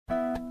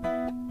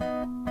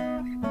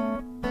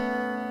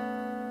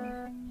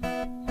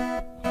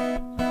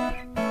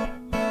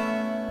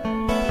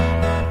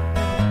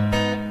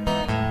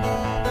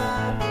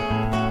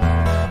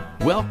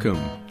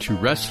Welcome to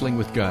Wrestling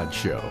with God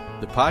Show,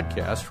 the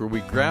podcast where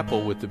we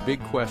grapple with the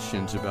big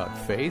questions about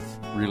faith,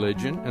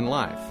 religion, and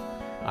life.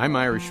 I'm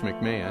Irish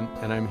McMahon,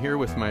 and I'm here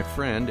with my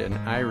friend and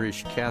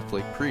Irish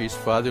Catholic priest,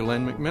 Father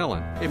Len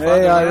McMillan. Hey,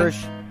 Father Len.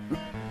 Irish.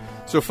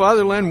 So,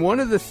 Father Len,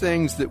 one of the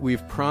things that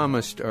we've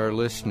promised our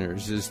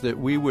listeners is that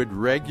we would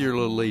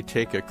regularly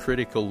take a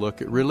critical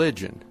look at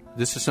religion.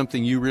 This is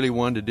something you really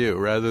want to do,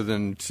 rather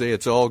than say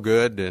it's all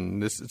good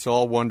and it's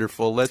all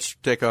wonderful. Let's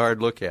take a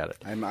hard look at it.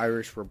 I'm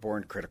Irish. We're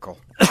born critical.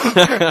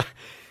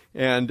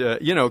 And,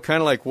 kind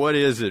of like, what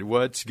is it?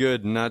 What's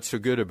good and not so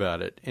good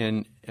about it?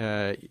 And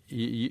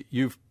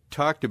you've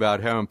talked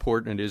about how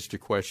important it is to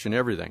question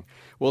everything.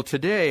 Well,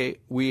 today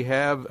we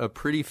have a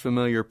pretty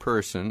familiar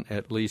person,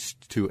 at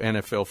least to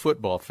NFL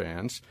football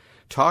fans,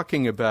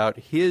 talking about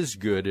his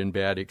good and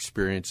bad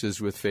experiences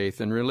with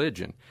faith and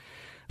religion.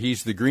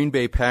 He's the Green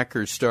Bay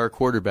Packers star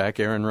quarterback,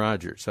 Aaron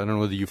Rodgers. I don't know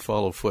whether you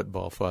follow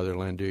football, Father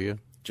Len, do you?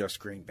 Just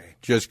Green Bay.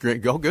 Just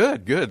Green. Oh,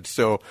 good.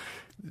 So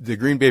the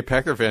Green Bay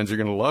Packer fans are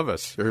going to love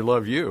us, or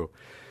love you.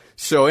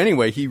 So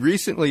anyway, he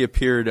recently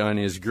appeared on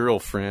his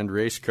girlfriend,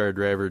 race car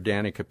driver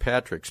Danica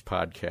Patrick's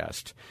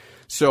podcast.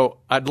 So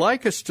I'd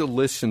like us to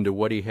listen to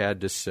what he had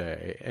to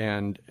say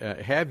and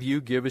have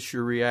you give us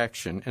your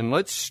reaction. And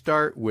let's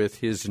start with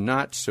his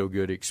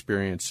not-so-good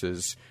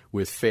experiences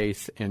with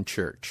faith and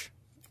church.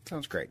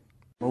 Sounds great.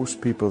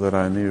 Most people that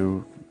I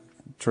knew,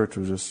 church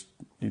was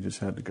you just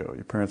had to go.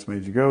 Your parents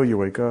made you go, you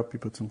wake up, you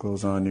put some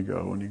clothes on, you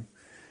go, and you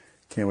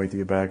can't wait to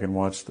get back and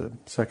watch the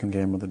second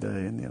game of the day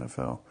in the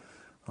NFL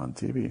on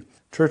TV.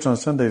 Church on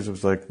Sundays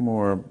was like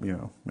more,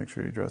 make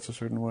sure you dress a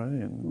certain way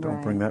and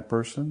don't bring that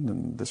person,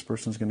 and this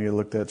person's going to get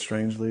looked at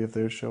strangely if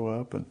they show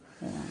up. And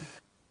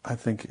I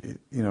think,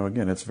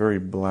 again, it's very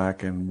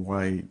black and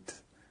white,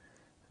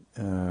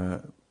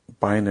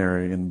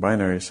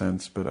 binary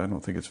sense, but I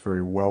don't think it's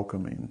very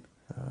welcoming.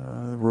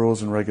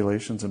 Rules and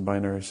regulations and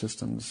binary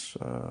systems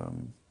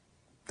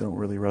don't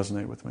really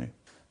resonate with me.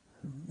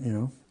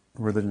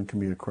 Religion can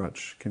be a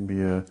crutch, can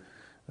be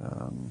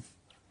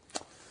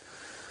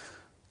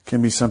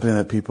something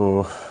that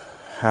people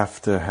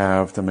have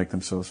to make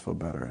themselves feel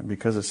better. And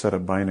because it's set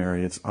up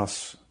binary, it's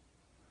us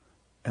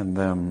and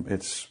them.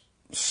 It's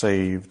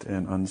saved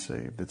and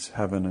unsaved. It's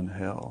heaven and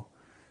hell.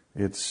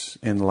 It's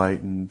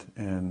enlightened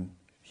and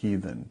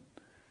heathen.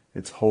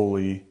 It's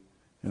holy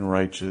and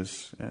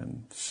righteous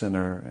and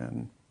sinner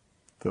and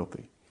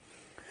filthy.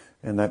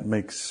 And I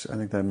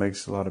think that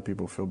makes a lot of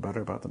people feel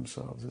better about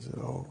themselves. Is that,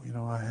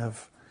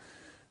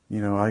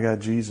 I got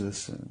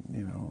Jesus,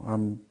 and,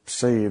 I'm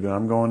saved, and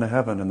I'm going to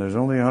heaven, and there's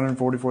only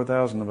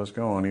 144,000 of us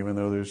going, even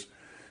though there's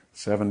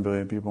 7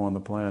 billion people on the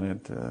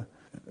planet. I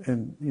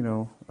don't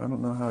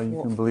know how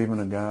you can believe in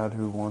a God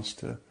who wants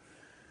to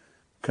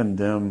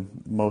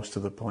condemn most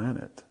of the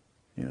planet,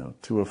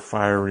 to a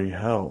fiery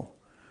hell.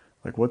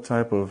 Like, what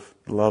type of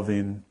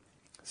loving,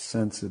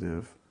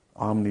 sensitive,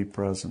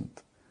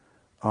 omnipresent,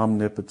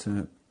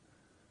 omnipotent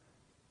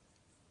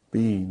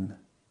being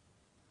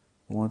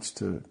wants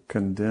to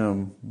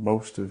condemn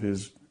most of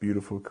his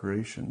beautiful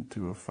creation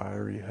to a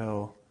fiery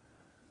hell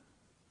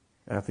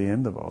at the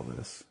end of all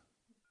this?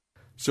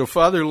 So,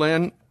 Father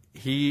Len,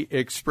 he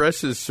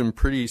expresses some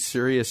pretty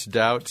serious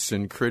doubts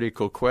and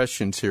critical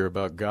questions here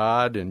about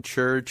God and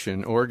church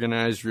and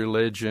organized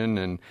religion.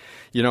 And,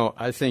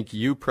 I think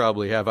you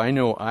probably have. I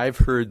know I've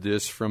heard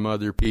this from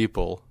other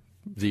people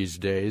these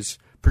days,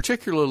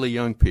 particularly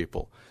young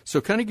people.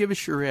 So kind of give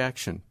us your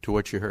reaction to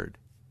what you heard.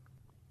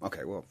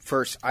 Okay, well,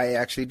 first, I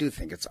actually do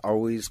think it's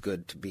always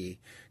good to be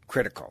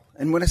critical.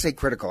 And when I say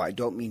critical, I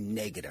don't mean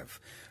negative.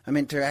 I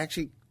mean to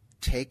actually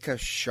take a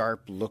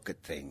sharp look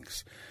at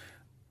things.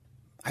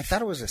 I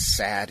thought it was a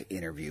sad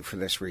interview for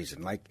this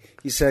reason. Like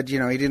he said, he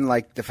didn't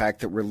like the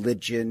fact that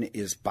religion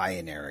is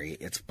binary.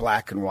 It's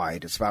black and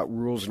white. It's about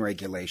rules and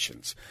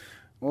regulations.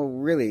 Well,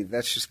 really,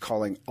 that's just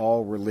calling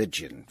all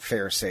religion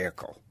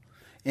pharisaical.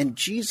 And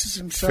Jesus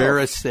himself...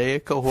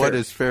 Pharisaical? What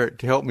is to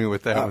help me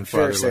with that one,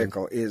 Father Len?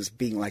 Pharisaical is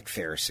being like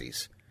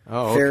Pharisees.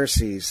 Oh, okay.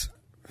 Pharisees,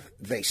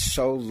 they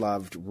so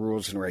loved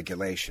rules and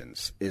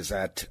regulations. Is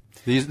that...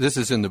 This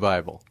is in the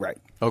Bible. Right.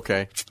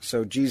 Okay.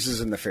 So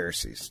Jesus and the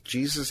Pharisees.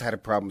 Jesus had a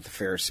problem with the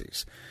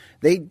Pharisees.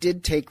 They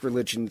did take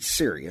religion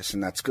serious,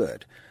 and that's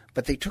good.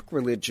 But they took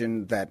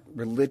religion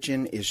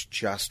is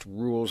just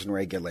rules and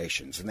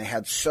regulations. And they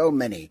had so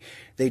many,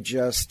 they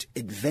just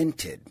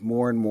invented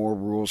more and more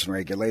rules and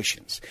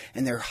regulations.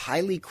 And they're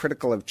highly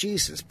critical of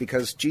Jesus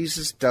because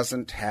Jesus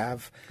doesn't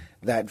have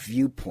that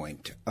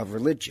viewpoint of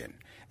religion.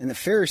 And the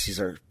Pharisees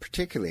are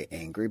particularly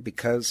angry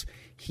because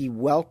he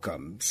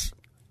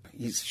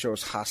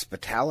shows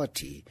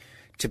hospitality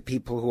to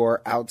people who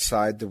are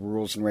outside the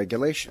rules and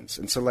regulations.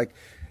 And so, like,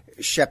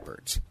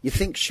 shepherds. You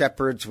think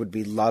shepherds would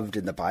be loved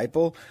in the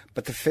Bible,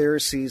 but the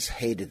Pharisees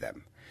hated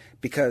them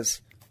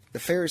because the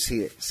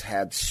Pharisees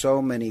had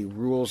so many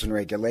rules and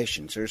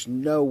regulations. There's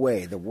no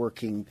way the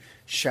working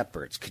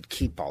shepherds could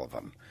keep all of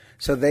them.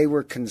 So they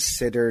were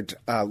considered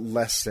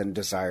less than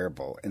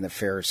desirable in the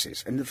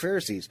Pharisees. And the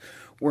Pharisees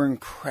were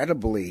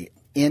incredibly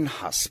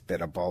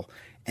inhospitable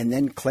and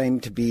then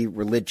claimed to be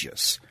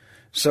religious.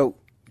 So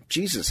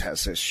Jesus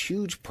has this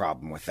huge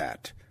problem with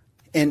that.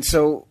 And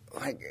so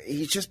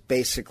he's just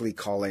basically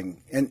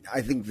calling, and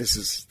I think this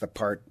is the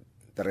part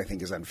that I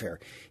think is unfair.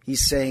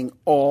 He's saying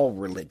all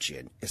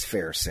religion is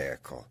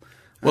Pharisaical.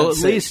 Well, at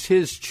least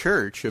his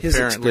church,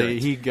 apparently,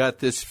 he got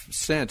this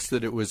sense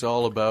that it was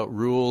all about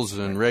rules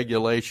and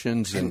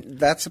regulations. And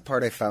that's the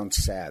part I found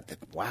sad,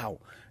 that, wow,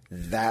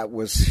 that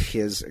was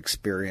his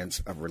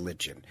experience of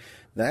religion.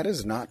 That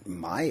is not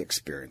my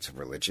experience of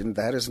religion.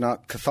 That is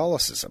not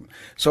Catholicism.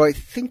 So I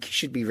think you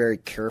should be very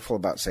careful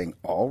about saying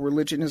all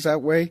religion is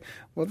that way.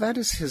 Well, that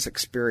is his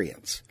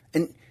experience.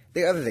 And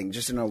the other thing,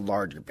 just on a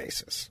larger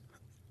basis,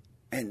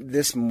 and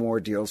this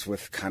more deals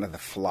with kind of the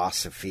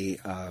philosophy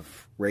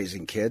of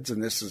raising kids,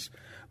 and this is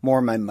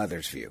more my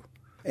mother's view.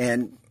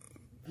 And,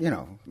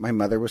 my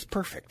mother was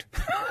perfect,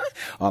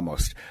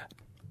 almost.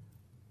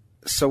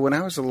 So when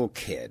I was a little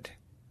kid,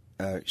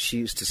 she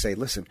used to say,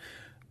 listen,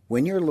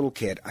 when you're a little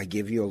kid, I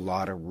give you a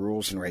lot of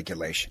rules and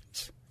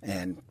regulations,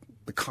 and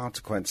the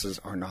consequences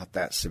are not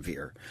that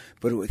severe.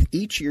 But with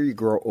each year you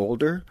grow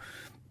older,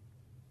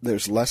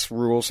 there's less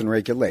rules and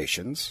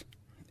regulations,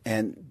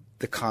 and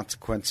the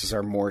consequences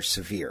are more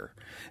severe.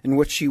 And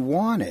what she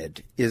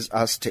wanted is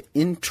us to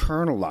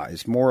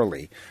internalize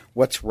morally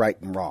what's right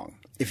and wrong.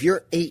 If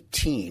you're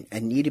 18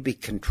 and need to be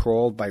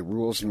controlled by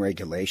rules and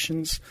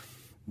regulations,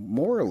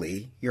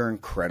 morally, you're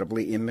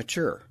incredibly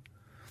immature.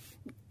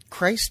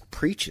 Christ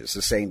preaches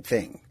the same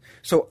thing.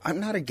 So I'm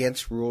not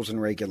against rules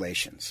and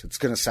regulations. It's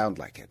going to sound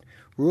like it.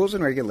 Rules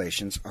and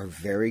regulations are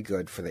very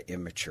good for the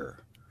immature.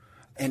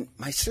 And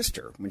my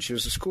sister, when she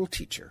was a school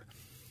teacher,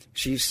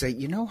 she used to say,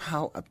 you know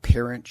how a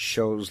parent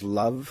shows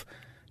love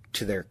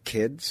to their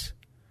kids?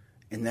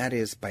 And that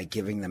is by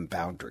giving them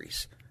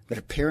boundaries. That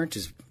a parent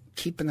is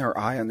keeping their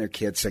eye on their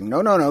kids, saying,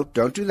 no,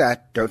 don't do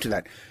that, don't do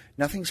that.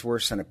 Nothing's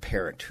worse than a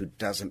parent who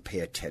doesn't pay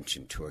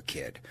attention to a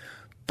kid.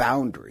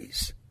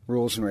 Boundaries,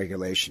 rules and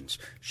regulations,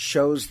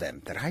 shows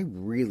them that I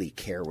really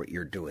care what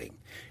you're doing.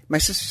 My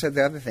sister said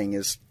the other thing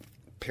is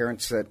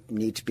parents that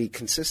need to be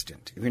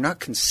consistent. If you're not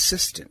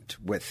consistent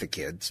with the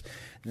kids,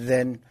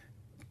 then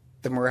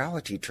the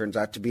morality turns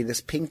out to be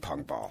this ping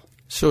pong ball.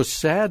 So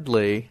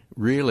sadly,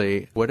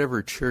 really,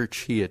 whatever church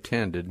he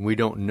attended, we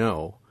don't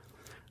know,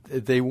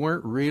 they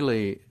weren't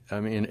really,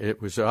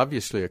 it was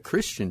obviously a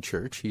Christian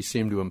church. He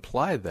seemed to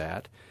imply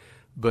that.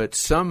 But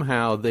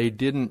somehow they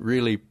didn't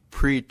really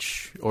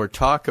preach or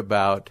talk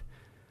about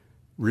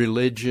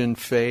religion,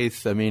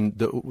 faith.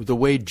 The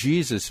way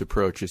Jesus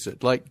approaches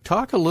it. Like,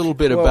 talk a little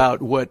bit about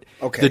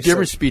the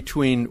difference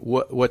between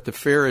what the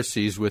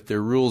Pharisees with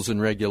their rules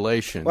and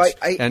regulations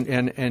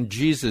and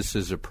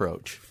Jesus'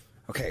 approach.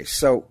 Okay,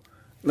 so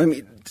let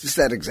me just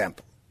that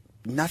example.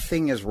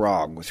 Nothing is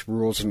wrong with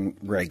rules and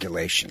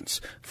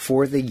regulations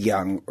for the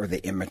young or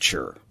the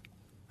immature.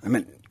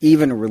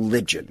 Even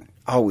religion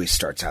always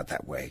starts out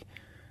that way.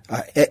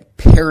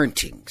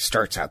 Parenting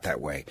starts out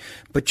that way.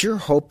 But you're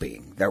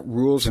hoping that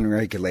rules and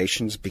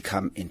regulations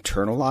become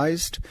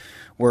internalized,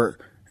 where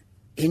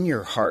in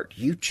your heart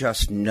you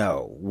just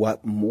know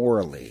what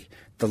morally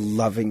the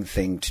loving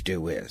thing to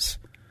do is.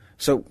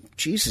 So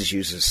Jesus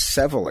uses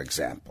several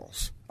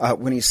examples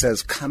when he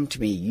says, come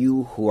to me,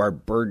 you who are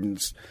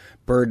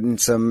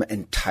burdensome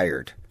and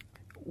tired.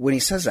 When he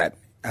says that,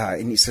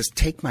 and he says,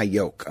 take my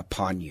yoke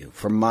upon you,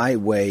 for my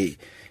way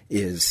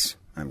is,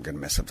 I'm going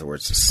to mess up the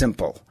words,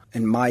 simple,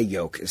 and my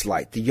yoke is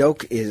light. The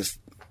yoke is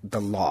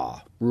the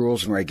law,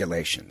 rules and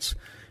regulations.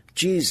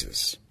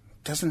 Jesus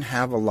doesn't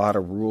have a lot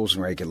of rules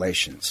and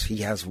regulations. He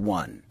has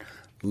one,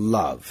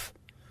 love.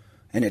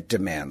 And it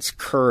demands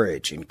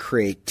courage and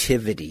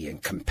creativity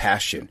and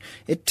compassion.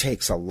 It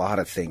takes a lot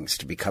of things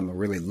to become a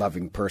really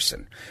loving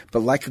person.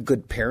 But like a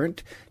good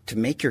parent, to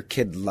make your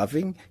kid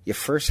loving, you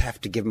first have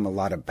to give him a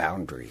lot of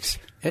boundaries.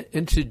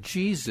 And to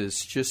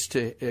Jesus,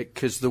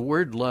 because the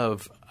word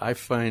love, I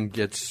find,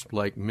 gets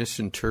like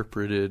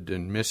misinterpreted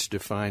and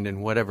misdefined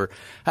and whatever.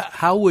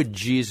 How would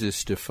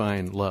Jesus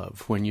define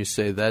love when you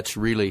say that's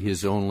really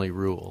his only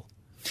rule?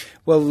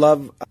 Well,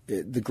 love,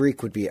 the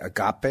Greek would be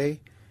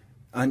agape,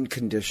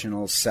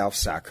 unconditional,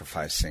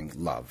 self-sacrificing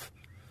love.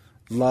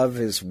 Love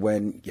is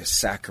when you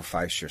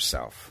sacrifice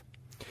yourself.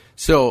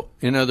 So,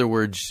 in other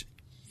words,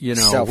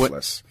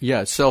 selfless.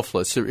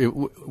 Selfless.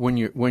 When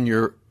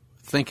you're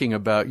thinking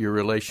about your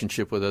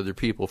relationship with other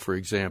people, for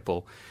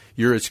example,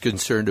 you're as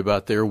concerned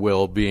about their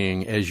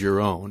well-being as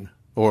your own,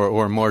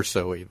 or more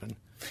so even.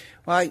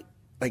 Well,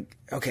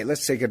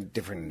 let's take a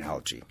different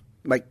analogy.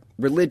 Like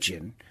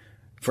religion.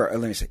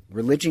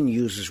 Religion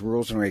uses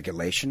rules and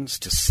regulations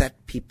to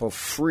set people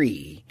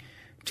free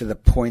to the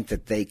point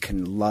that they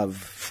can love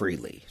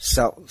freely,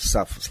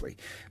 selflessly.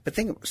 But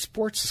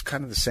sports is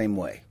kind of the same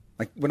way.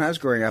 Like when I was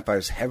growing up, I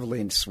was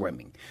heavily into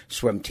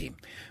swim team.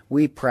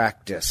 We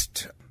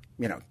practiced,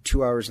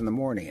 2 hours in the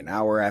morning, an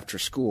hour after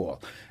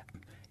school.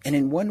 And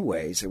in one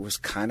ways, it was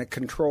kind of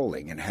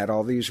controlling and had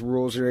all these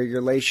rules and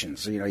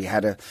regulations. You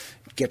had to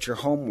get your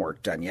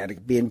homework done. You had to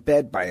be in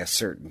bed by a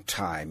certain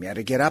time. You had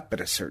to get up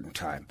at a certain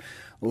time.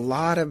 A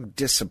lot of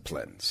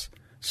disciplines,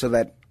 so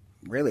that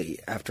really,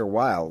 after a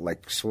while,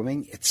 like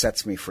swimming, it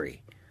sets me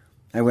free.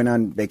 I went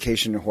on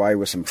vacation in Hawaii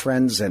with some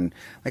friends, and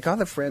like all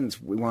the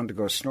friends, we wanted to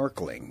go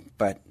snorkeling,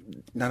 but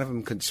none of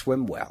them could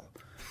swim well.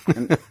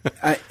 And,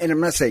 and I'm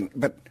not saying,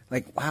 but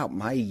like, wow,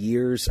 my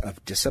years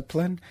of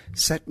discipline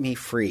set me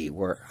free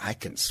where I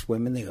can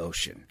swim in the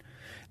ocean.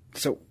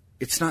 So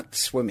it's not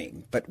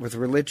swimming, but with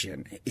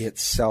religion,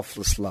 it's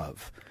selfless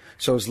love.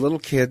 So as little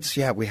kids,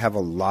 yeah, we have a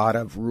lot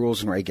of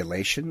rules and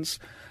regulations,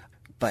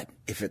 but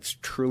if it's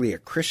truly a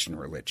Christian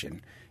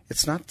religion,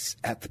 it's not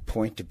at the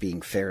point of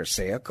being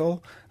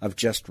Pharisaical, of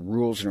just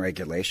rules and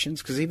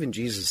regulations, because even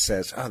Jesus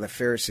says, the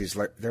Pharisees,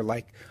 they're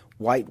like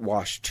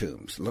whitewashed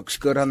tombs. Looks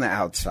good on the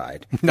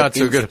outside. Not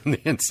so good on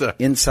the inside.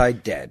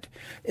 Inside dead.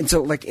 And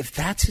so, like, if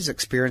that's his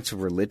experience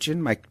of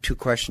religion, my two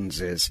questions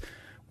is,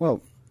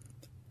 well,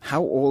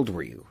 how old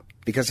were you?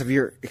 Because if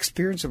your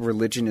experience of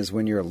religion is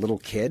when you're a little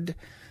kid,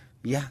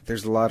 yeah,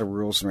 there's a lot of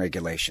rules and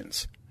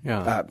regulations.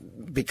 Yeah.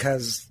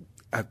 Because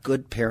a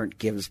good parent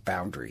gives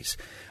boundaries.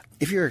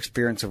 If your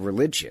experience of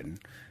religion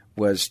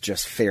was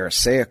just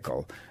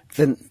Pharisaical,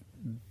 then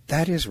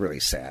that is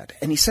really sad.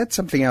 And he said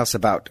something else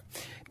about,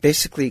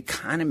 basically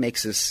kind of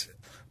makes this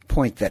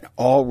point that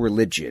all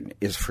religion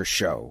is for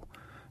show.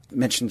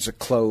 Mentions a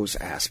clothes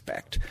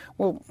aspect.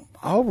 Well,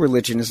 all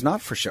religion is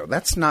not for show.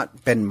 That's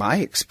not been my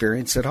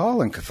experience at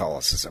all in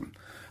Catholicism.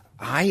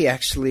 I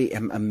actually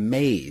am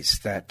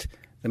amazed that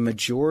the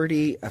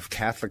majority of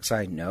Catholics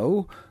I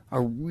know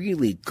are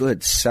really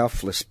good,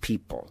 selfless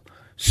people.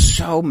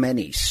 So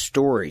many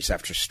stories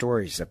after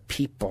stories of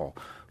people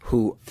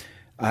who,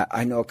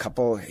 I know a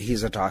couple,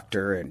 he's a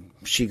doctor and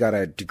she got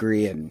a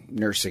degree in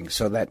nursing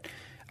so that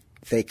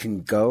they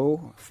can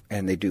go,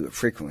 and they do it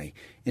frequently,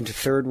 into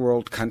third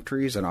world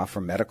countries and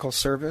offer medical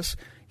service.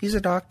 He's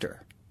a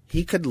doctor.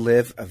 He could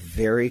live a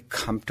very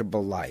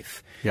comfortable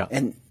life. Yeah.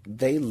 And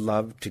they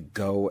love to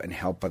go and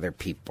help other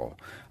people.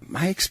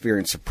 My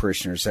experience of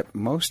parishioners is that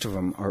most of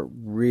them are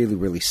really,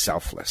 really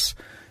selfless.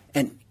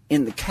 And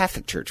in the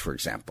Catholic Church, for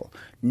example,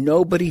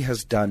 nobody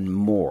has done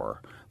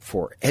more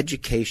for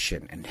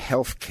education and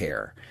health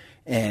care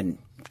and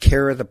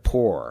care of the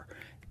poor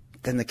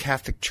than the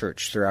Catholic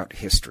Church throughout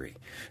history.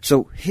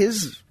 So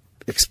his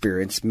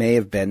experience may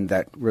have been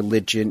that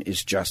religion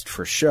is just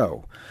for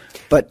show,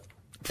 but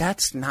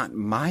that's not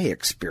my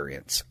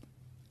experience.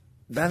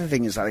 The other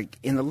thing is, like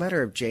in the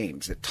letter of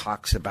James, it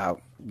talks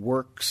about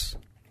works.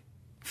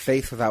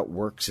 Faith without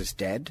works is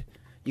dead.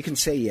 You can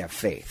say you have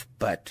faith,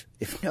 but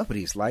if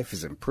nobody's life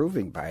is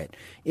improving by it,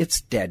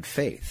 it's dead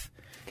faith.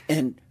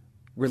 And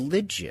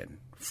religion,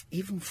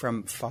 even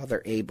from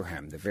Father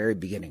Abraham, the very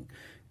beginning,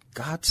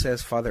 God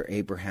says Father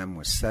Abraham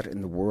was set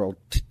in the world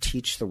to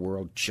teach the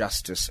world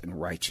justice and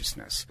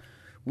righteousness.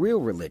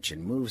 Real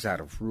religion moves out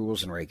of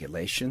rules and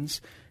regulations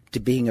to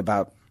being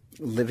about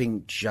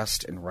living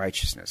just and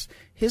righteousness.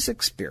 His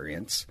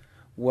experience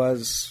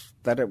was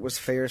that it was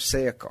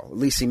Pharisaical. At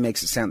least he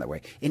makes it sound that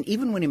way. And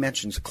even when he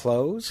mentions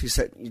clothes, he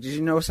said, did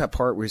you notice that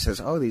part where he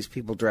says, these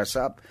people dress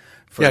up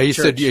for he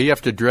church? said you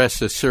have to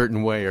dress a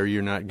certain way or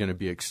you're not going to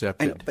be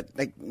accepted. But,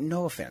 like,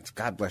 no offense.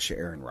 God bless you,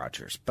 Aaron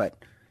Rodgers. But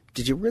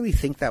did you really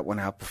think that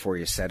one out before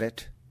you said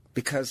it?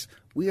 Because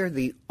we are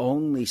the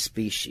only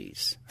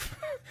species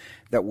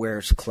that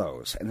wears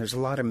clothes, and there's a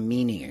lot of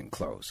meaning in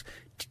clothes.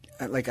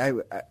 Like,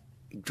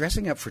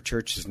 dressing up for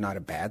church is not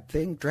a bad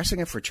thing.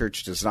 Dressing up for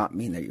church does not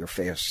mean that you're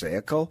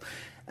Pharisaical.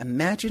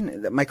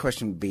 Imagine, my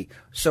question would be,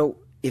 so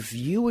if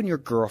you and your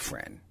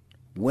girlfriend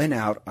went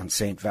out on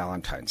St.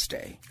 Valentine's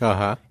Day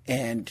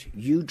and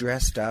you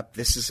dressed up,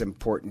 this is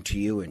important to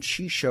you, and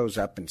she shows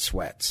up in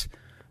sweats,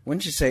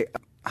 wouldn't you say,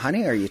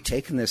 honey, are you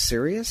taking this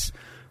serious?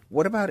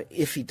 What about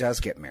if he does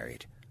get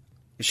married?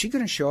 Is she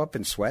going to show up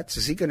in sweats?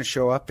 Is he going to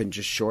show up in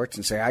just shorts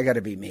and say, I got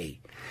to be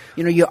me?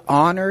 You know, you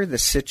honor the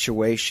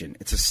situation.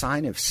 It's a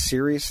sign of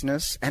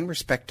seriousness and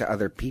respect to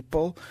other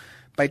people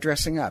by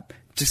dressing up.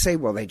 To say,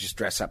 well, they just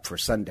dress up for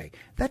Sunday,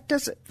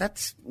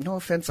 that's no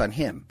offense on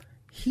him.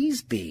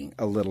 He's being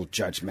a little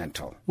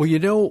judgmental. Well, you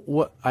know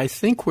what I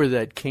think where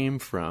that came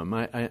from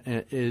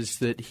is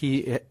that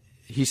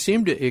he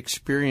seemed to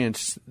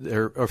experience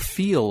or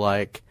feel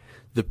like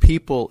the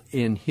people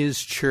in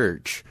his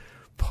church,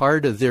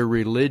 part of their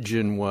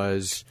religion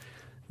was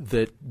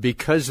that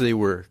because they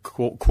were,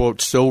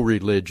 quote, so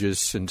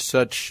religious and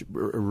such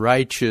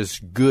righteous,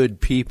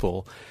 good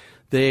people,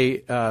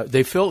 they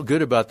felt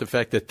good about the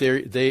fact that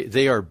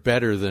they are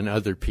better than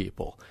other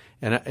people.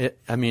 And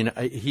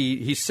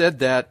he said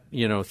that,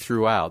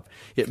 throughout.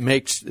 It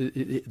makes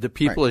the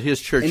people at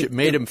his church, it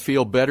made them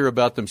feel better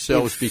about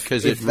themselves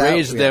because it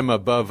raised them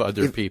above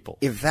other people.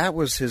 If that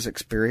was his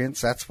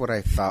experience, that's what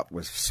I thought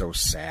was so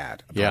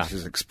sad about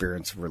his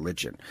experience of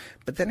religion.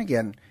 But then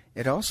again,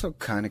 it also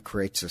kind of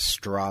creates a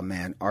straw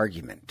man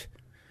argument.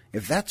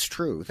 If that's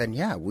true, then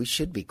yeah, we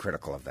should be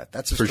critical of that.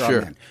 That's a straw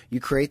man.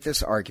 You create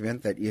this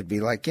argument that you'd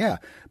be like, yeah,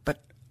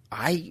 but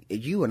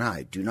you and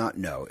I do not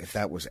know if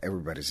that was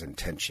everybody's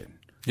intention.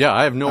 Yeah,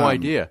 I have no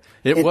idea.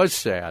 It was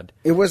sad.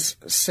 It was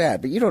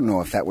sad, but you don't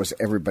know if that was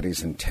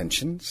everybody's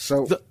intention.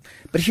 So,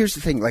 but here's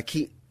the thing: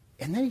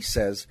 and then he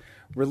says,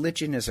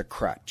 religion is a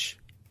crutch.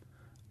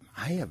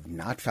 I have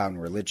not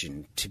found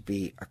religion to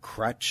be a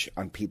crutch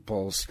on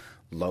people's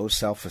low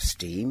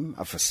self-esteem,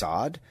 a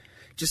facade.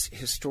 Just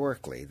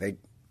historically, they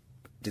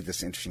did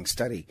this interesting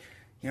study.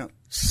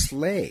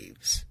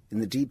 Slaves in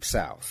the Deep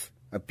South,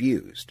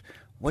 abused,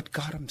 what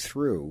got them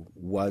through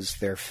was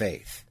their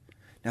faith.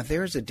 Now,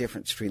 there's a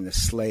difference between the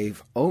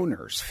slave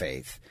owner's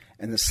faith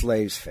and the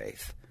slave's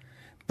faith.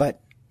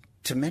 But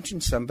to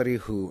mention somebody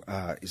who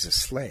is a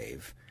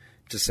slave,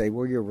 to say,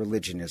 well, your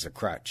religion is a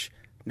crutch,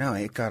 no,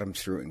 it got them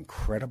through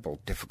incredible,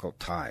 difficult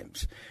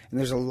times. And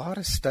there's a lot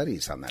of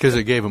studies on that. Because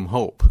it gave them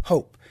hope.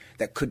 Hope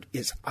that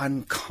is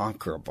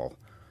unconquerable.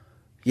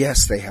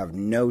 Yes, they have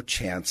no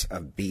chance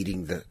of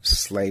beating the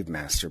slave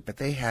master, but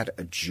they had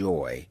a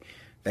joy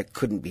that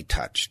couldn't be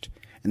touched.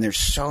 And there's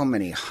so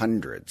many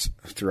hundreds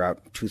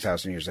throughout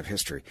 2,000 years of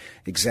history,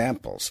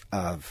 examples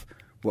of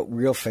what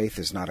real faith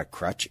is not a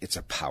crutch, it's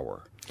a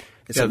power.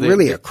 It's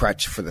really a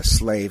crutch for the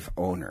slave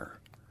owner.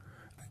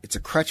 It's a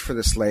crutch for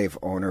the slave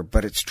owner,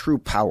 but it's true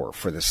power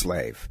for the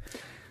slave.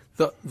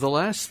 The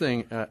last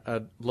thing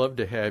I'd love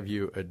to have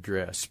you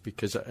address,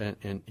 because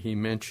and he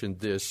mentioned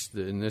this,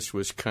 and this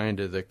was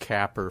kind of the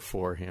capper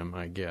for him,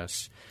 I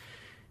guess.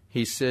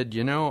 He said,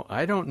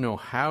 I don't know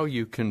how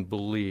you can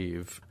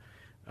believe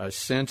a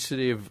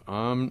sensitive,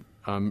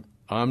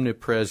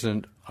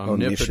 omnipresent,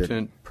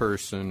 omnipotent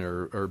person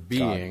or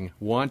being God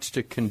wants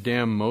to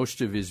condemn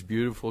most of his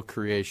beautiful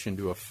creation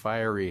to a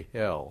fiery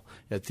hell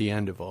at the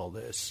end of all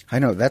this. I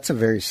know, that's a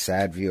very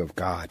sad view of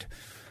God.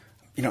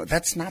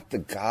 That's not the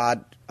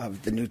God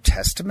of the New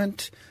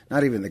Testament,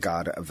 not even the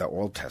God of the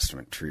Old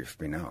Testament, truth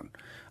be known.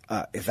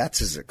 If that's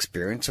his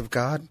experience of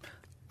God,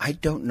 I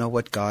don't know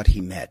what God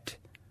he met.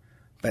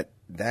 But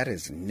that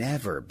has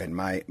never been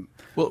my...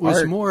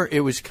 Well,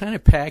 it was kind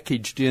of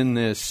packaged in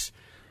this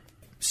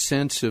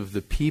sense of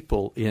the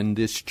people in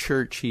this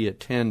church he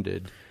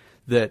attended,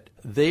 that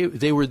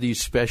they were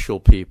these special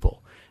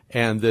people,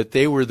 and that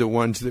they were the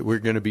ones that were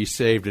going to be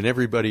saved, and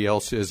everybody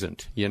else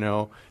isn't.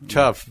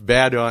 Tough,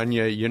 bad on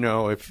you.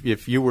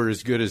 If you were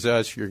as good as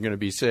us, you're going to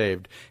be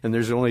saved. And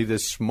there's only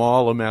this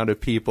small amount of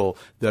people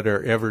that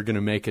are ever going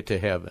to make it to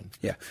heaven.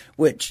 Yeah,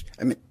 which,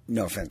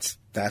 no offense,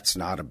 that's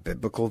not a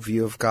biblical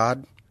view of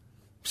God.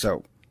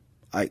 So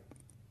I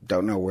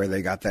don't know where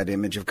they got that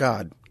image of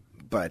God,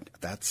 but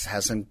that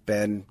hasn't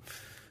been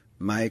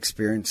my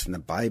experience in the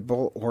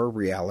Bible or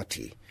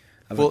reality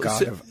of a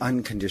God of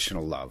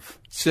unconditional love.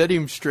 Set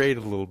him straight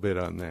a little bit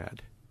on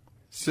that.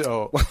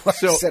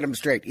 Set him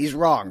straight. He's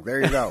wrong.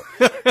 There you go.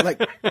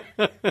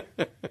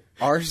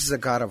 Ours is a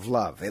God of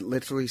love. It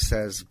literally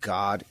says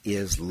God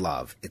is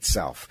love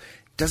itself.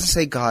 It doesn't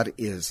say God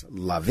is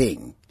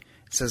loving.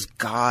 It says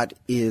God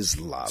is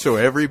love. So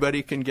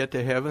everybody can get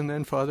to heaven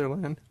then, Father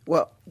Len?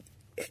 Well,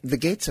 the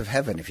gates of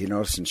heaven, if you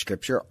notice in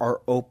Scripture,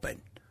 are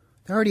open.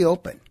 They're already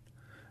open.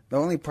 The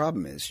only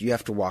problem is you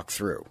have to walk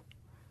through.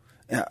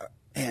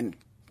 And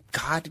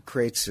God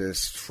creates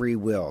this free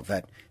will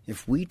that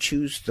if we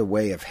choose the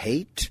way of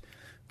hate,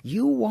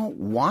 you won't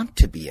want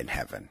to be in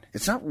heaven.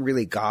 It's not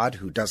really God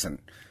who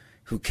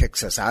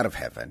kicks us out of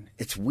heaven.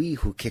 It's we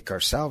who kick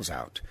ourselves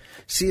out.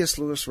 C.S.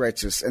 Lewis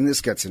writes this, and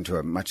this gets into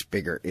a much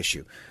bigger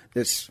issue.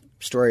 This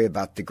story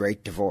about the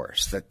great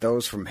divorce, that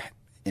those from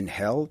in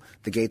hell,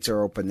 the gates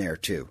are open there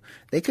too.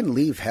 They can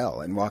leave hell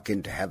and walk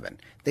into heaven.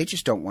 They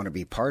just don't want to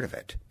be part of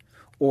it.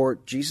 Or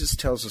Jesus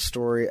tells a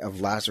story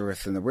of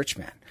Lazarus and the rich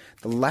man.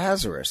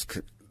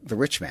 The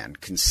rich man,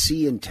 can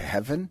see into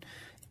heaven,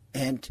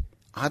 and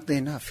oddly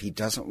enough, he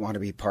doesn't want to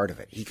be part of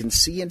it. He can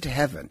see into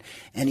heaven,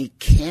 and he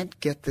can't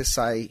get this.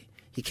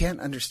 He can't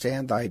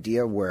understand the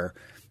idea where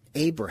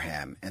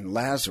Abraham and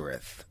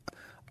Lazarus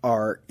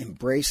are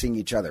embracing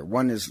each other.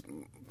 One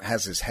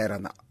has his head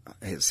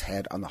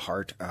on the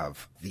heart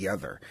of the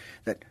other.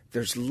 That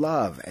there's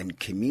love and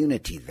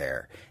community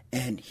there,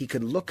 and he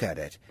can look at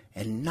it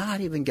and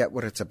not even get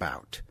what it's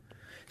about.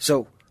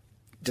 So,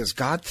 does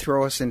God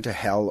throw us into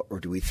hell, or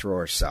do we throw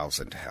ourselves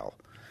into hell?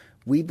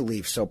 We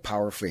believe so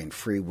powerfully in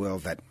free will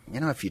that,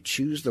 if you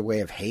choose the way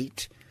of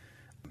hate...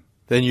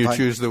 Then you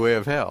choose the way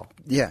of hell.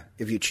 Yeah,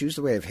 if you choose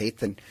the way of hate,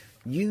 then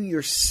you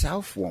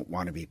yourself won't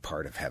want to be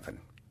part of heaven.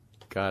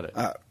 Got it.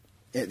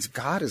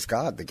 God is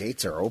God. The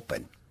gates are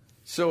open.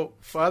 So,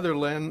 Father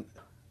Len,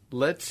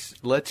 let's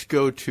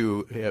go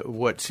to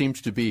what seems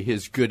to be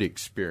his good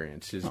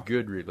experience, his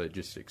good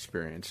religious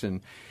experience.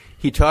 And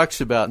he talks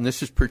about, and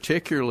this is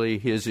particularly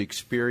his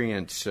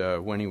experience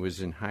when he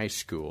was in high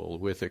school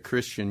with a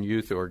Christian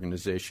youth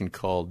organization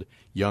called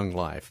Young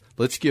Life.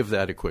 Let's give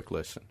that a quick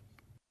listen.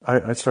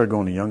 I started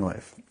going to Young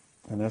Life,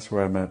 and that's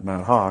where I met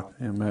Matt Hawk.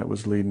 And Matt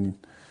was leading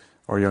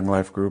our Young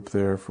Life group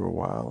there for a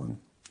while. And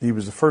he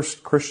was the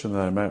first Christian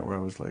that I met where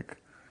I was like,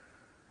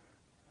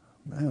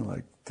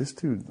 man, this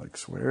dude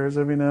swears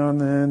every now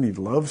and then. He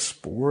loves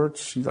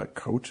sports. He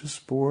coaches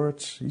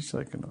sports. He's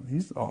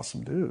he's an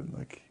awesome dude.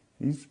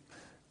 He's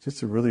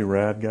just a really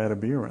rad guy to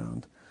be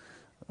around.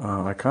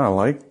 I kind of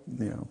like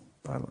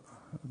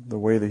the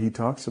way that he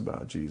talks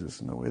about Jesus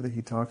and the way that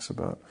he talks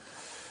about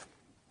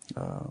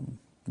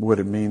what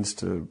it means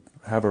to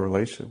have a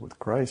relationship with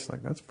Christ.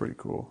 That's pretty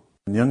cool.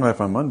 And Young Life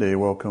on Monday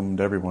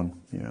welcomed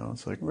everyone.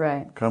 It's like,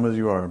 come as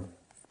you are.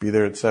 Be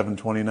there at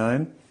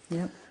 7:29.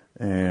 Yep.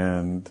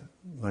 And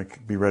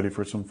be ready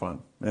for some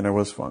fun. And it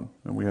was fun,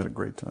 and we had a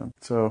great time.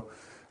 So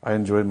I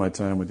enjoyed my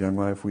time with Young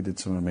Life. We did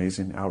some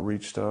amazing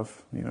outreach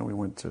stuff. We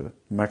went to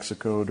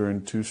Mexico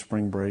during 2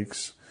 spring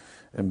breaks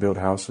and built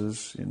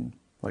houses in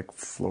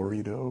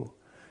Florido,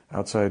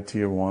 outside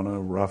Tijuana,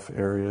 rough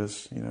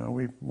areas.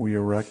 We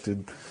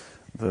erected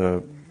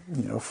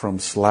from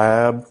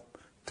slab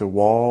to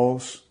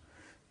walls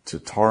to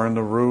tar in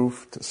the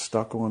roof to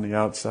stucco on the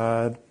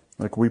outside.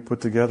 We put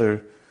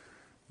together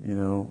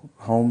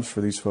homes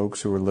for these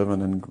folks who were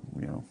living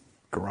in,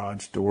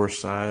 garage door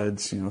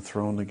sides,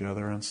 thrown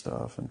together and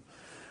stuff. And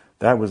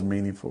that was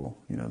meaningful.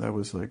 That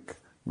was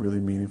really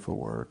meaningful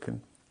work.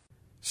 And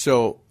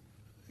so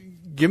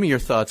give me your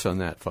thoughts on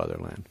that, Father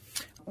Land.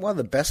 Well,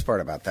 the best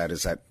part about that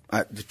is that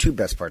the 2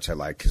 best parts I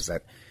like is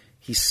that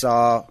he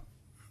saw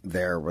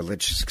their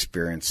religious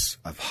experience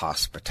of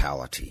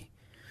hospitality.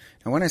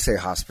 And when I say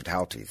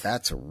hospitality,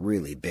 that's a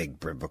really big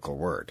biblical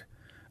word.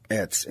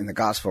 It's in the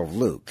Gospel of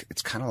Luke.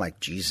 It's kind of like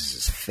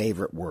Jesus'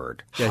 favorite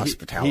word,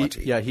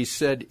 hospitality. He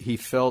said he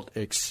felt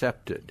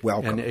accepted,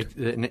 welcomed,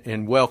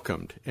 and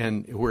welcomed,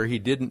 and where he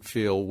didn't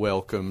feel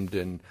welcomed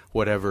and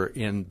whatever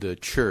in the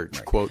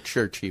church, quote,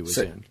 church he was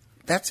in.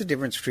 That's the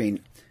difference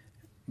between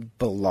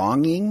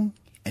belonging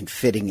and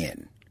fitting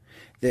in.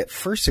 The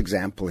first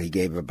example he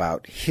gave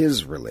about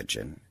his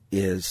religion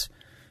is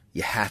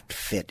you have to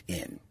fit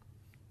in.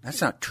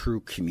 That's not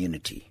true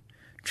community.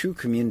 True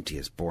community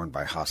is born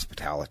by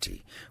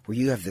hospitality, where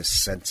you have this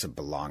sense of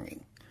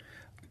belonging.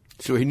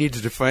 So he needs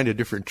to find a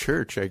different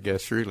church, I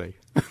guess, really.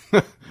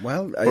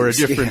 Well, or a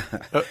different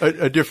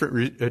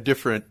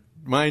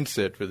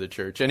mindset for the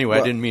church. Anyway,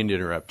 I didn't mean to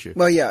interrupt you.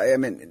 Well, yeah, I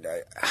mean,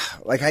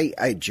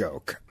 I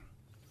joke,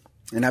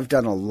 and I've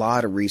done a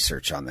lot of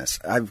research on this.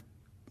 I've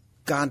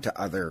gone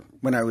to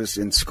when I was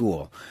in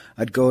school,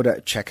 I'd go to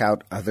check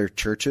out other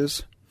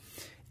churches,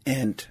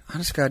 and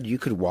honest to God, you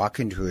could walk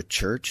into a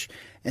church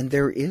and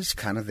there is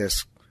kind of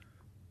this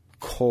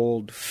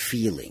cold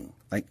feeling,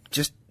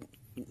 just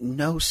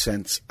no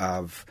sense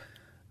of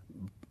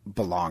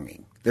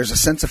belonging. There's a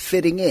sense of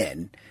fitting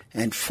in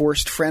and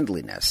forced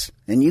friendliness,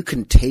 and you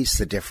can taste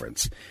the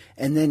difference.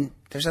 And then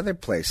there's other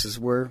places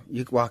where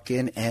you walk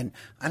in and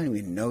I don't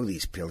even know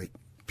these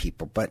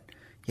people, but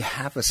you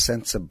have a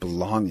sense of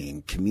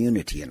belonging,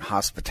 community, and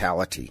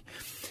hospitality.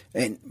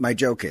 And my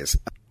joke is,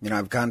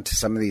 I've gone to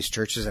some of these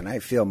churches and I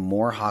feel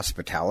more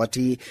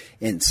hospitality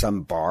in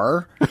some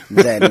bar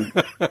than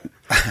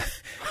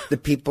the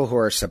people who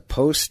are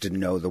supposed to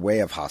know the way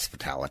of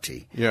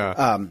hospitality.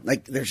 Yeah.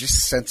 There's just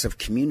a sense of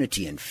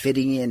community and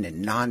fitting in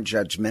and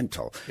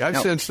non-judgmental. Yeah, I've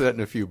sensed that in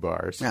a few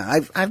bars.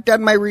 Yeah, I've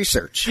done my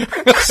research.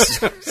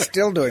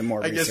 Still doing more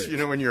research. I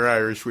guess, when you're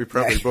Irish, we've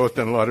probably both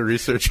done a lot of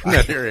research in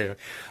that area.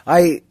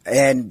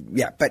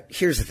 But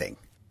here's the thing.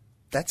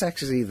 That's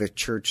actually the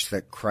church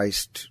that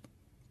Christ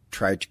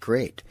tried to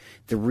create.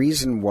 The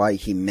reason why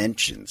he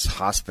mentions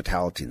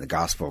hospitality in the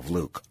Gospel of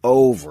Luke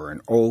over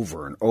and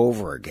over and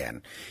over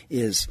again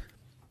is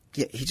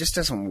he just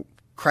doesn't.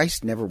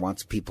 Christ never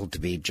wants people to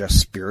be just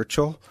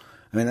spiritual.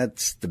 I mean,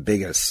 that's the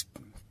biggest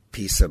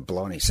piece of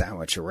bologna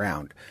sandwich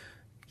around.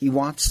 He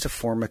wants to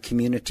form a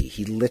community.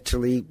 He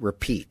literally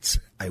repeats,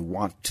 I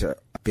want to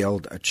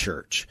build a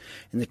church.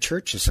 And the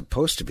church is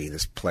supposed to be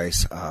this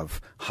place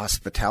of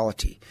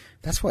hospitality.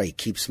 That's why he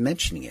keeps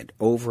mentioning it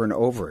over and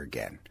over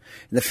again.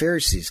 And the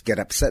Pharisees get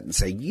upset and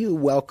say, you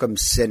welcome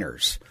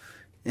sinners.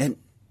 And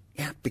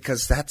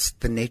because that's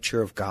the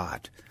nature of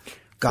God.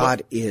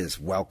 God is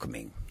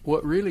welcoming.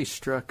 What really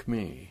struck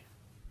me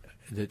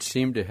that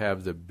seemed to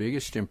have the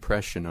biggest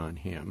impression on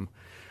him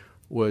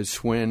was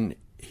when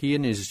he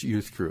and his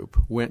youth group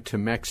went to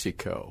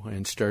Mexico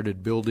and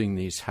started building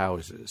these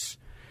houses.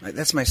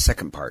 That's my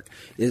second part,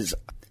 is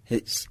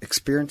his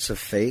experience of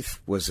faith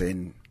was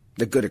in,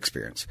 the good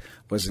experience,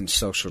 was in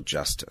social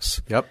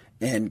justice. Yep.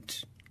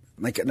 And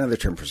another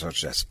term for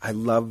social justice, I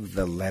love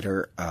the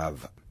letter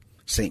of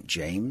St.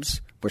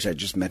 James, which I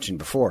just mentioned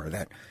before,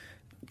 that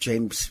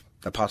James,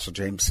 the Apostle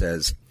James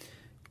says,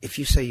 if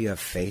you say you have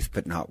faith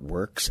but not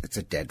works, it's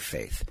a dead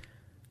faith.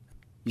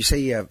 You say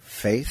you have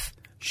faith,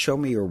 show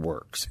me your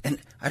works. And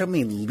I don't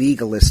mean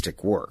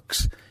legalistic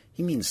works.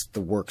 He means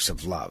the works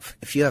of love.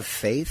 If you have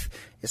faith,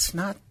 it's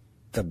not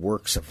the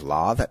works of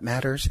law that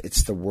matters.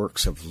 It's the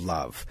works of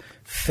love.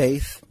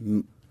 Faith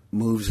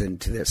moves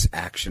into this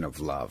action of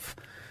love.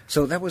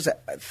 So that was,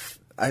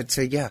 I'd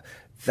say,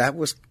 that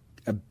was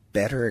a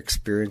better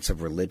experience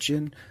of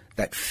religion,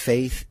 that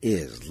faith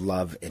is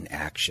love in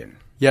action.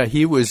 Yeah,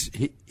 he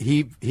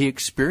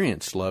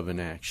experienced love in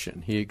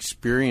action. He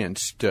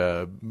experienced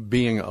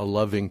being a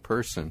loving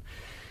person.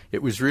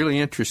 It was really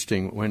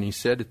interesting when he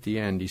said at the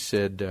end, he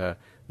said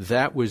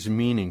that was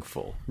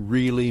meaningful,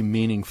 really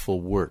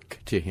meaningful work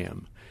to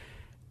him.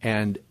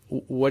 And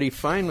what he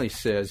finally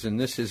says, and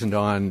this isn't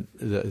on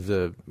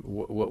the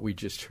what we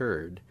just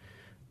heard,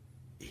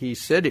 he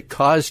said it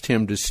caused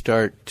him to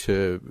start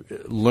to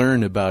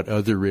learn about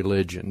other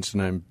religions,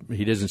 and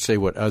he doesn't say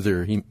what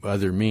other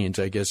means.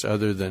 I guess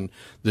other than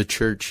the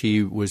church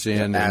he was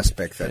in, and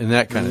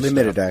that kind of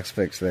limited stuff.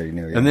 aspects that he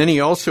knew. Yeah. And then he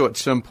also at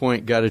some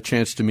point got a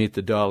chance to meet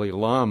the Dalai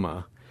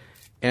Lama.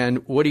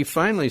 And what he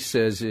finally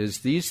says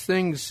is these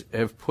things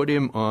have put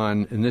him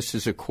on, and this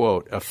is a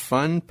quote, a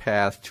fun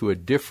path to a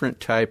different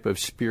type of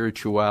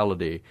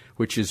spirituality,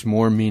 which is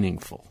more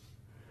meaningful.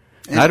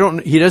 And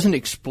he doesn't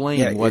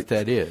explain what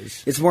that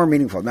is. It's more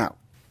meaningful. Now,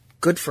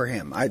 good for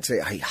him. I'd say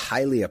I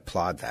highly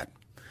applaud that.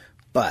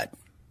 But,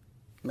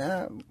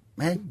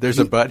 hey. There's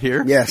a but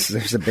here? Yes,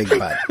 there's a big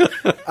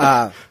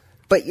but.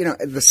 But,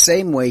 the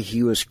same way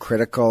he was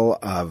critical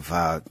of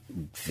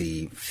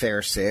the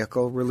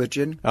Pharisaical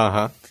religion,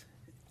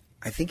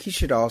 I think he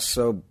should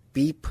also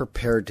be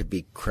prepared to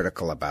be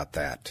critical about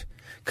that.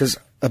 Because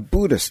a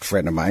Buddhist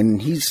friend of mine,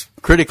 he's...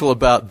 Critical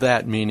about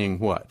that meaning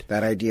what?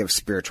 That idea of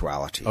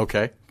spirituality.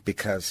 Okay.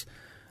 Because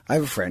I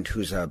have a friend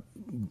who's a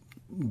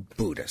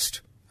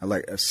Buddhist,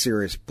 like a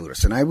serious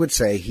Buddhist, and I would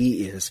say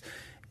he is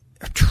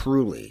a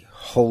truly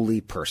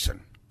holy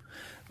person.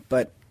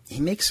 But he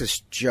makes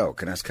this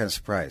joke, and I was kind of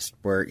surprised,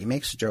 where he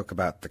makes a joke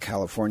about the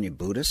California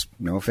Buddhists.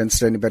 No offense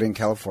to anybody in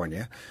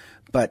California.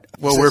 But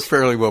we're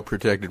fairly well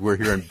protected. We're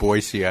here in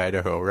Boise,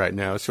 Idaho right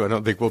now, so I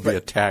don't think we'll be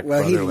attacked.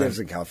 Well, he lives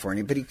in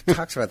California, but he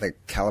talks about the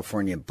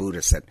California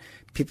Buddhists, that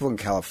people in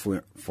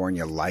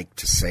California like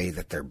to say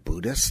that they're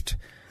Buddhist,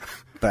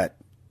 but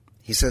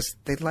he says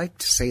they like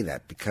to say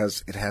that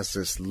because it has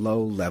this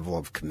low level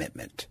of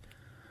commitment.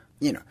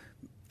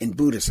 In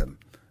Buddhism,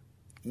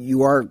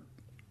 you are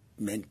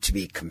meant to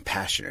be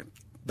compassionate,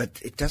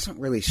 but it doesn't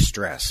really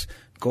stress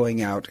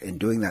going out and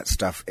doing that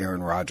stuff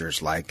Aaron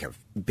Rodgers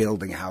of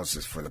building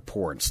houses for the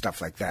poor and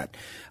stuff like that.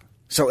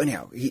 So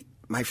anyhow,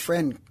 my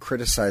friend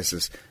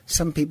criticizes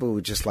some people who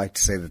just like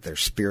to say that they're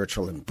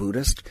spiritual and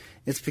Buddhist.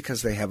 It's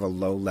because they have a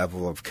low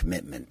level of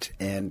commitment,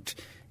 and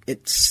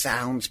it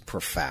sounds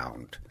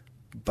profound,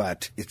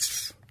 but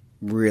it's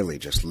really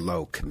just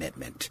low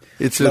commitment.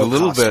 It's a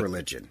little bit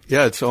religion.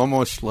 Yeah, it's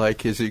almost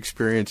like his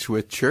experience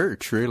with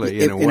church,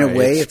 really. In a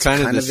way, it's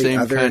kind of the same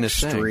other kind of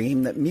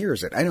extreme thing that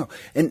mirrors it. I know,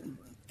 and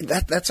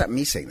that's not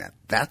me saying that.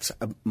 That's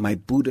my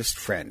Buddhist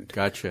friend.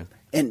 Gotcha.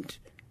 And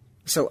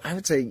so I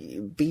would say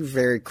be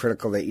very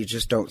critical that you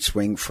just don't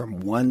swing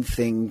from one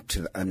thing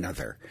to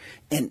another.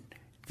 And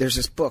there's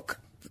this book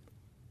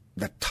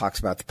that talks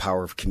about the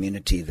power of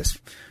community, this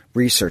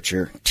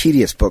researcher,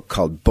 tedious book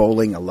called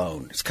Bowling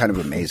Alone. It's kind of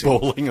amazing.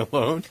 Bowling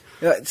Alone?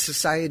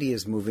 Society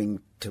is moving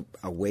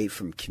away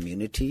from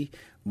community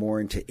more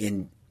into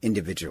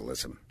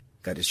individualism.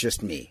 That is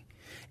just me.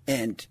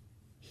 And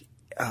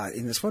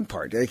in this one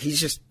part, he's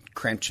just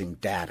crunching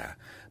data.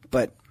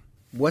 But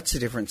what's the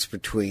difference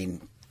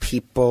between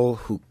people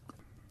who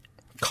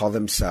call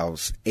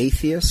themselves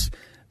atheists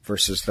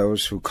versus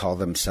those who call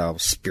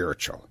themselves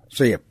spiritual?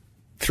 So you have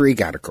three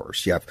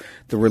categories. You have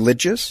the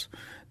religious,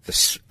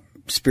 the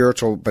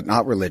spiritual but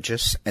not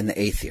religious, and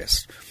the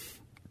atheist.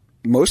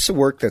 Most of the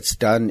work that's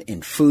done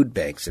in food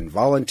banks and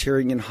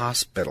volunteering in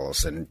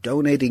hospitals and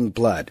donating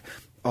blood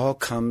all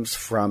comes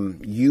from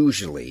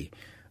usually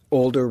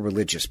older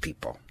religious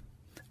people.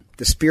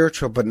 The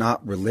spiritual but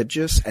not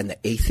religious and the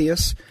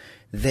atheists,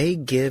 they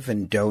give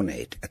and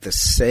donate at the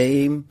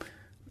same,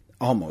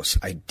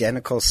 almost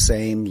identical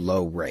same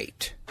low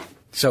rate.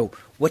 So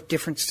what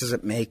difference does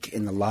it make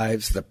in the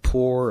lives of the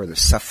poor or the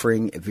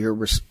suffering if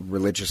you're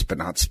religious but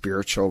not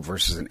spiritual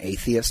versus an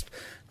atheist?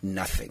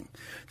 Nothing.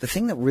 The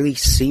thing that really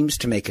seems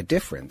to make a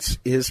difference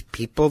is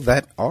people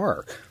that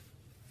are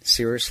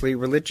seriously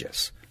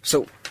religious.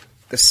 So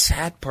the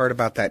sad part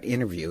about that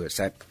interview is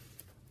that,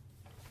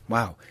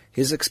 wow,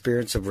 his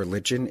experience of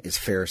religion is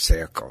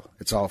pharisaical.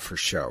 It's all for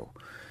show.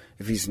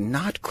 If he's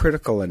not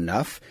critical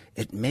enough,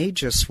 it may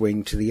just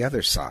swing to the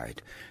other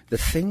side. The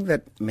thing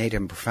that made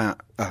him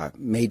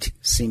made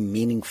seem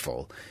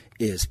meaningful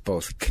is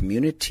both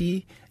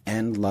community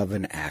and love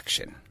and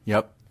action.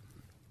 Yep.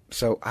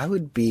 So I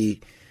would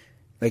be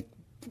like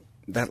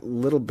that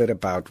little bit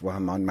about, well,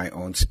 I'm on my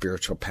own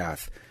spiritual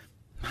path.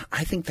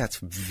 I think that's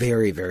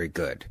very, very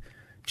good.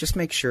 Just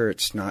make sure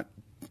it's not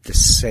the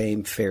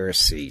same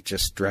Pharisee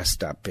just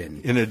dressed up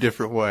in a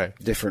different way,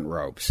 different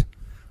robes.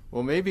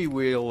 Well, maybe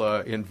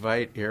we'll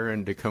invite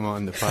Aaron to come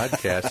on the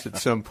podcast at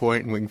some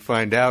point, and we can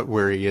find out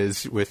where he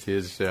is with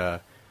his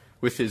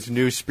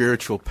new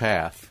spiritual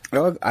path.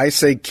 Well, I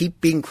say keep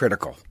being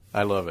critical.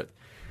 I love it.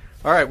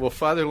 All right, well,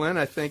 Father Len,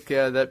 I think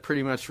that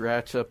pretty much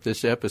wraps up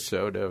this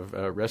episode of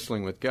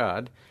Wrestling with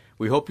God.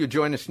 We hope you'll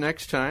join us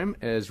next time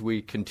as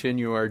we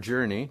continue our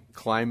journey,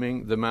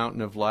 climbing the mountain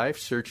of life,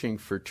 searching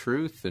for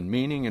truth and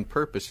meaning and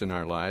purpose in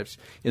our lives.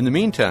 In the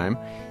meantime,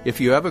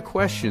 if you have a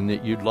question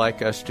that you'd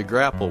like us to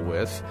grapple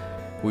with,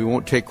 we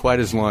won't take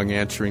quite as long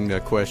answering the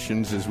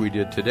questions as we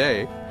did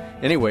today.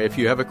 Anyway, if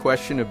you have a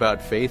question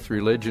about faith,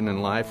 religion,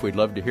 and life, we'd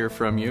love to hear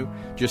from you.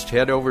 Just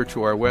head over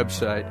to our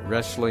website,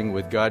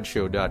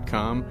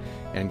 wrestlingwithgodshow.com,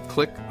 and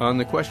click on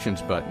the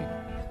questions button.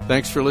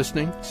 Thanks for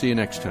listening. See you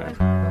next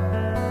time.